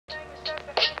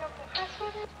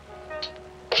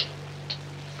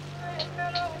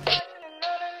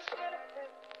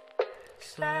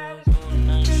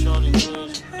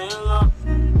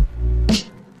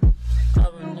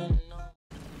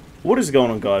What is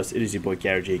going on, guys? It is your boy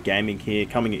Gary Gaming here,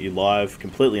 coming at you live,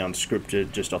 completely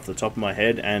unscripted, just off the top of my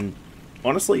head. And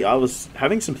honestly, I was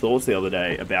having some thoughts the other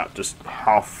day about just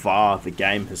how far the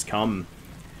game has come.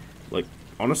 Like,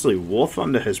 honestly, War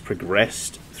Thunder has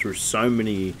progressed through so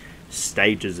many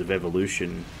stages of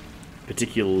evolution,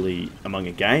 particularly among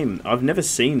a game. I've never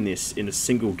seen this in a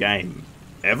single game,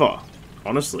 ever.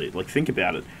 Honestly, like, think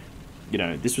about it. You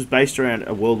know, this was based around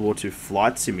a World War II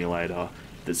flight simulator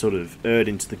that sort of erred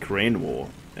into the Korean War.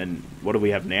 And what do we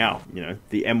have now? You know,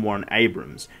 the M1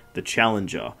 Abrams, the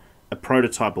Challenger, a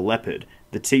prototype Leopard,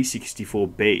 the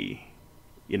T-64B,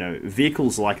 you know,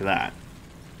 vehicles like that.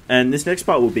 And this next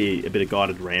part will be a bit of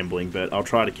guided rambling, but I'll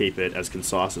try to keep it as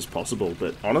concise as possible.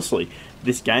 But honestly,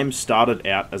 this game started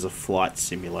out as a flight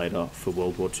simulator for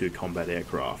World War II combat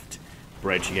aircraft,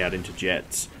 branching out into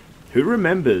jets. Who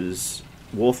remembers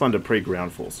War Thunder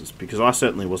pre-Ground Forces? Because I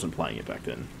certainly wasn't playing it back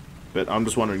then. But I'm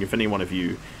just wondering if any one of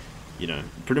you, you know,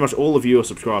 pretty much all of you are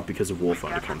subscribed because of War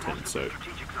Thunder content, so.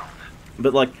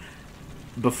 But, like,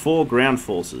 before Ground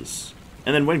Forces,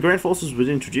 and then when Ground Forces was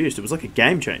introduced, it was like a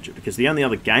game changer, because the only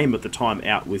other game at the time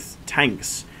out with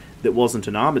tanks that wasn't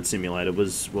an armoured simulator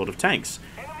was World of Tanks.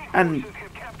 And,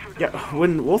 yeah,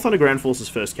 when War Thunder Ground Forces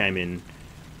first came in,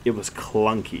 it was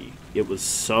clunky. It was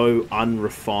so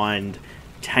unrefined.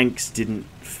 Tanks didn't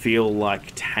feel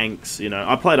like tanks, you know.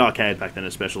 I played arcade back then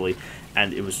especially,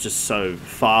 and it was just so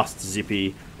fast,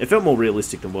 zippy. It felt more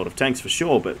realistic than World of Tanks for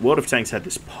sure, but World of Tanks had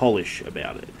this polish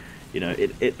about it. You know,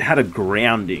 it had a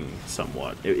grounding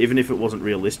somewhat. Even if it wasn't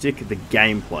realistic, the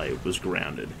gameplay was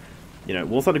grounded. You know,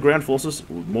 War Thunder Ground Forces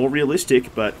were more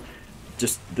realistic, but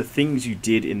just the things you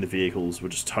did in the vehicles were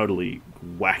just totally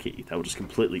wacky. They were just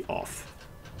completely off.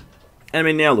 And I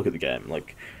mean, now look at the game,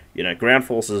 like, you know, Ground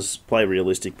Forces play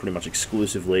realistic pretty much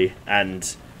exclusively,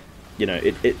 and, you know,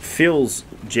 it feels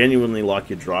genuinely like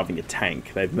you're driving a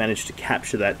tank. They've managed to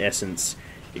capture that essence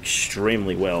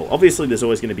extremely well. Obviously, there's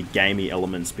always going to be gamey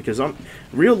elements, because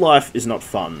real life is not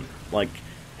fun. Like,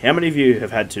 how many of you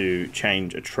have had to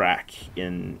change a track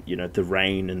in, you know, the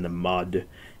rain and the mud?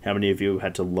 How many of you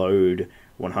had to load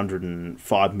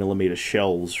 105mm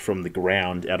shells from the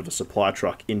ground out of a supply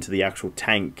truck into the actual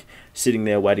tank, sitting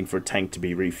there waiting for a tank to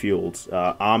be refueled?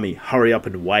 Army, hurry up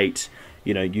and wait.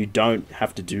 You know, you don't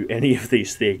have to do any of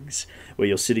these things where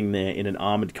you're sitting there in an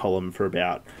armoured column for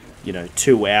about, you know,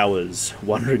 2 hours,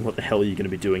 wondering what the hell you're going to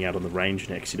be doing out on the range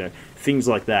next. You know, things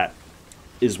like that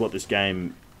is what this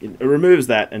game, it removes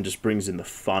that and just brings in the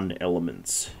fun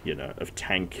elements, you know, of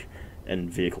tank and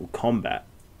vehicle combat.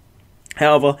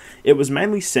 However, it was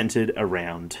mainly centred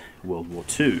around World War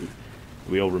II.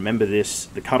 We all remember this.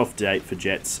 The cutoff date for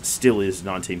jets still is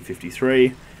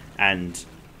 1953, and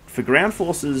for Ground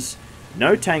Forces,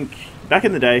 no tank, back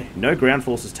in the day, no Ground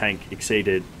Forces tank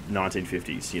exceeded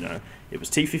 1950s, you know. It was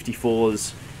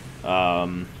T-54s,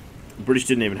 the British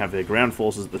didn't even have their Ground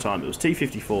Forces at the time, it was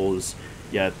T-54s,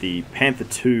 you had the Panther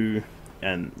II,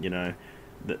 and, you know,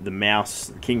 the Mouse,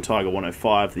 the King Tiger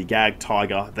 105, the Gag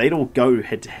Tiger, they'd all go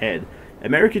head-to-head.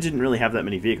 America didn't really have that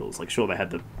many vehicles. Like, sure, they had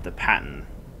the Patton.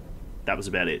 That was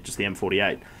about it, just the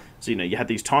M48. So, you know, you had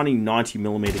these tiny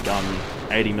 90mm gun,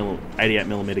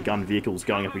 88mm gun vehicles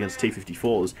going up against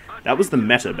T-54s. That was the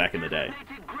meta back in the day.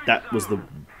 That was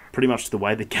pretty much the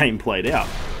way the game played out.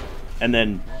 And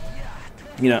then,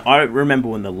 you know, I remember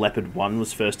when the Leopard 1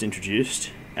 was first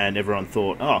introduced, and everyone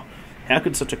thought, oh, how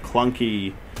could such a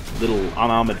clunky little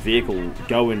unarmoured vehicle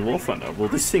go in War Thunder? Well,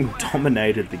 this thing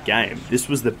dominated the game. This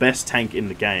was the best tank in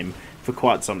the game for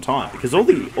quite some time, because all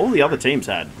the other teams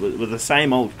had were the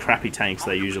same old crappy tanks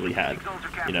they usually had.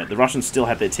 You know, the Russians still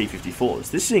had their T-54s.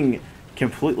 This thing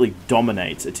completely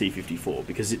dominates a T-54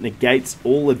 because it negates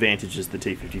all advantages the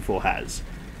T-54 has.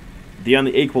 The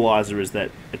only equalizer is that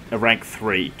a rank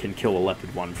 3 can kill a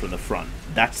Leopard 1 from the front.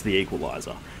 That's the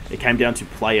equalizer. It came down to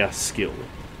player skill.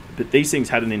 But these things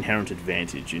had an inherent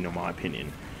advantage, in my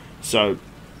opinion. So,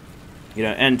 you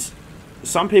know, and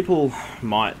some people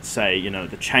might say, you know,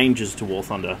 the changes to War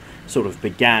Thunder sort of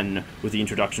began with the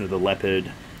introduction of the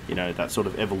Leopard, you know, that sort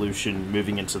of evolution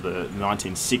moving into the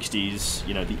 1960s,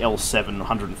 you know, the L7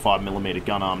 105mm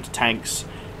gun-armed tanks.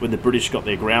 When the British got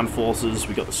their ground forces,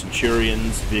 we got the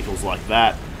Centurions, vehicles like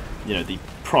that, you know, the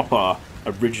proper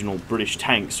original British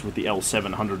tanks with the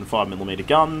L7 105mm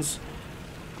guns,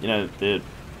 you know,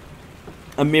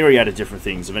 a myriad of different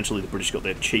things. Eventually the British got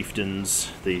their Chieftains,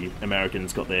 the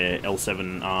Americans got their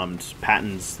L7 armed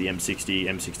Pattons, the M60,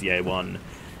 M60A1,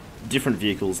 different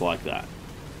vehicles like that.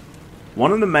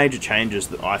 One of the major changes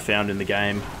that I found in the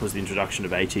game was the introduction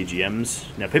of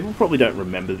ATGMs. Now, people probably don't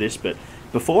remember this, but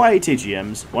before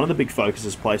ATGMs, one of the big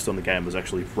focuses placed on the game was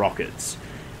actually rockets.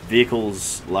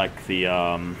 Vehicles like the,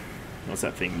 what's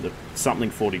that thing? The something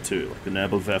 42, like the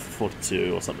Nuremberg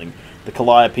 42 or something. The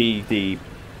Calliope, the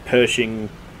Pershing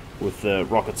with the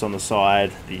rockets on the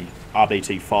side, the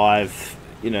RBT-5,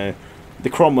 you know, the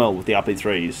Cromwell with the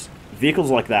RP-3s. Vehicles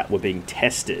like that were being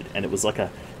tested, and it was like a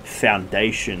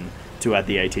foundation to add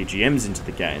the ATGMs into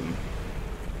the game.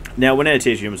 Now, when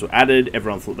ATGMs were added,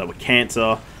 everyone thought they were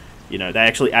cancer. You know, they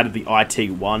actually added the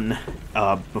IT-1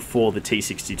 before the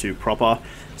T-62 proper.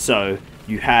 So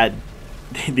you had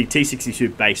the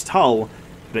T-62 based hull,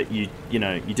 but you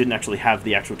didn't actually have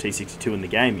the actual T-62 in the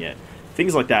game yet.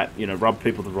 Things like that, you know, rubbed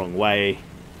people the wrong way,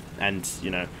 and, you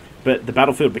know, but the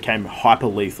battlefield became hyper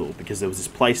lethal because there was this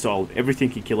playstyle of everything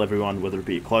could kill everyone, whether it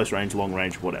be at close range, long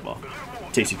range, whatever.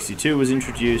 T-62 was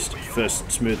introduced,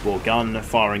 first smoothbore gun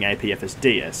firing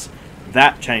APFSDS.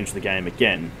 That changed the game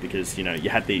again because, you know, you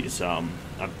had these, some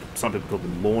people call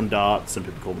them lawn darts, some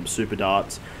people call them super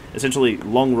darts. Essentially,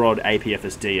 long rod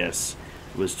APFSDS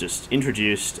was just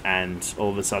introduced, and all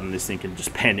of a sudden this thing can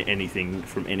just pen anything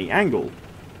from any angle.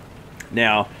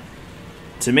 Now,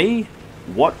 to me,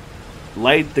 what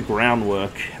laid the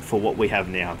groundwork for what we have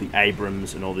now, the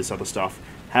Abrams and all this other stuff,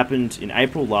 happened in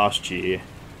April last year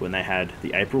when they had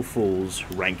the April Fool's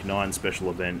Rank 9 special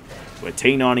event where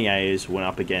T-90As went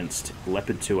up against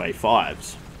Leopard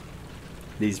 2A5s.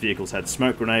 These vehicles had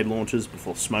smoke grenade launchers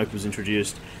before smoke was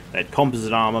introduced. They had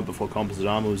composite armor before composite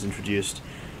armor was introduced.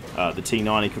 The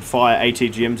T-90 could fire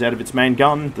ATGMs out of its main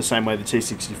gun the same way the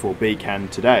T-64B can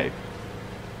today.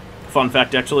 Fun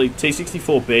fact, actually,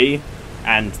 T-64B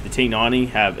and the T-90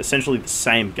 have essentially the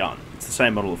same gun. It's the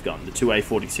same model of gun, the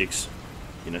 2A46,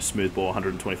 you know, smoothbore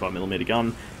 125mm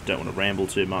gun. Don't want to ramble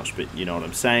too much, but you know what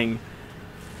I'm saying.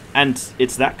 And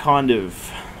it's that kind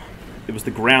of... It was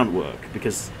the groundwork,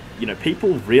 because, you know,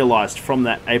 people realised from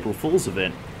that April Fool's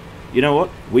event, you know what,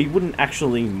 we wouldn't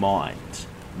actually mind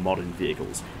modern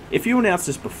vehicles. If you announced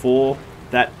this before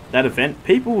that event,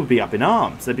 people would be up in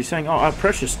arms. They'd be saying, oh, our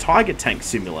precious Tiger Tank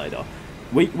simulator.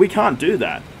 We can't do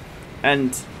that.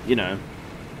 And, you know,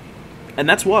 and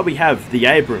that's why we have the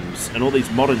Abrams and all these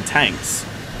modern tanks,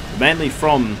 mainly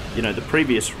from, you know, the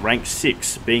previous Rank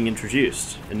 6 being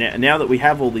introduced. And now that we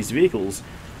have all these vehicles,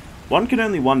 one can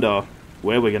only wonder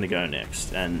where we're going to go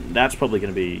next, and that's probably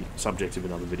going to be subject of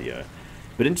another video.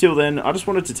 But until then, I just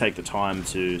wanted to take the time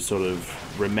to sort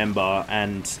of remember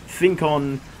and think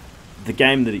on the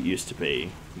game that it used to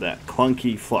be, that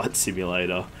clunky flight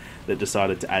simulator that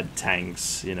decided to add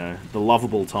tanks, you know, the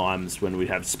lovable times when we'd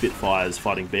have Spitfires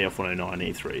fighting Bf-109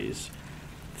 E3s.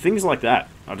 Things like that,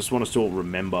 I just want us to all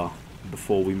remember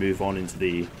before we move on into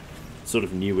the sort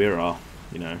of new era,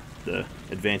 you know, the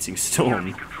advancing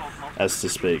storm, as to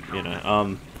speak, you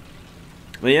know.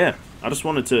 But yeah, I just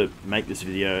wanted to make this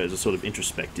video as a sort of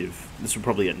introspective. This will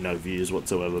probably get no views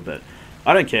whatsoever, but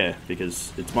I don't care,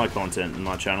 because it's my content and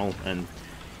my channel, and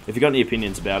if you've got any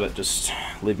opinions about it, just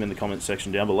leave them in the comments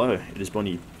section down below. It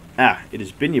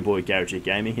has been your boy Garage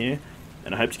Gaming here,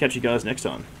 and I hope to catch you guys next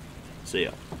time. See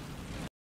ya.